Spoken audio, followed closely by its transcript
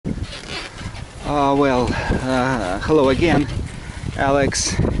Hello again,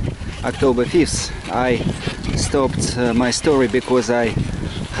 Alex. October 5th. I stopped my story because I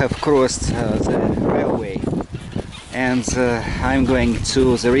have crossed the railway, and I'm going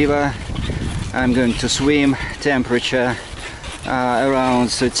to the river. I'm going to swim. Temperature around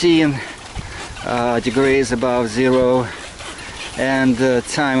 13 degrees above zero, and the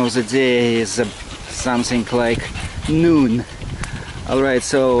time of the day is something like noon. Alright,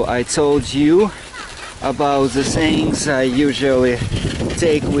 so I told you about the things I usually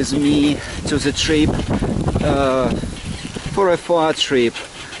take with me to the trip. For a far trip,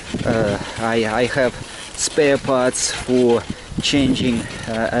 I have spare parts for changing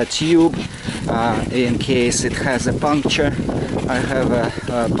a tube in case it has a puncture. I have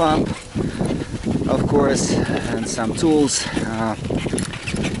a pump, of course, and some tools,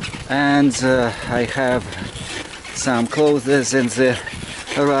 and I have some clothes in the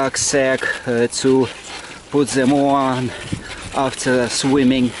rucksack to put them on after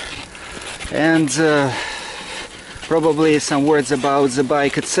swimming, and probably some words about the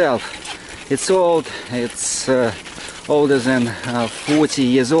bike itself. It's old. It's older than 40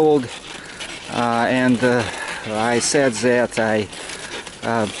 years old, and I said that I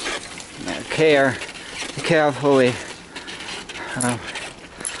care carefully.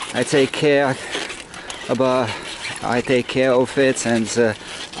 I take care of it, and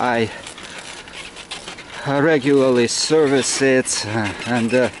I regularly service it,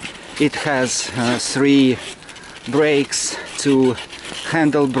 and it has 3 brakes, 2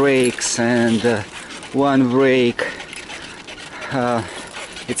 handle brakes, and 1 brake.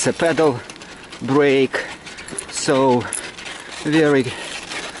 It's a pedal brake, so very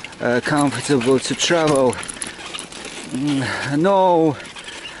comfortable to travel. No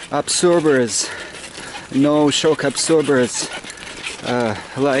absorbers, no shock absorbers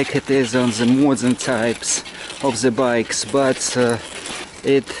like it is on the modern types of the bikes, but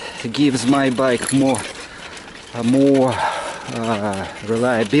it gives my bike more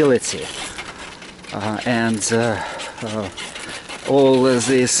reliability, and all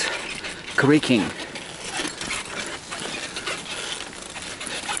this creaking.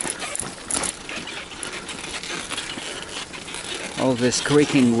 All this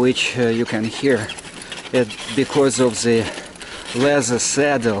creaking which you can hear, it because of the leather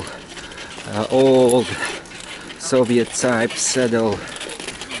saddle, old Soviet type saddle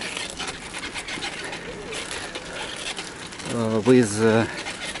with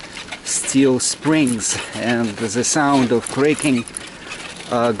steel springs, and the sound of creaking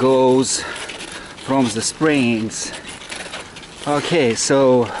goes from the springs. Okay,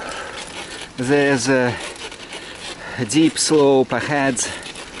 so there's a deep slope ahead.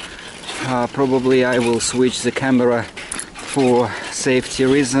 Probably I will switch the camera for safety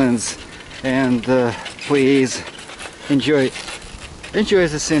reasons, and please enjoy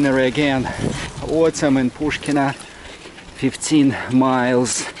the scenery again. Autumn in Pushkino, 15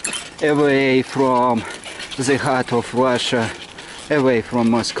 miles away from the heart of Russia, away from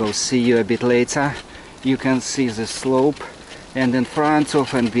Moscow. See you a bit later. You can see the slope, and in front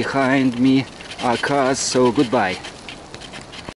of and behind me are cars, so goodbye.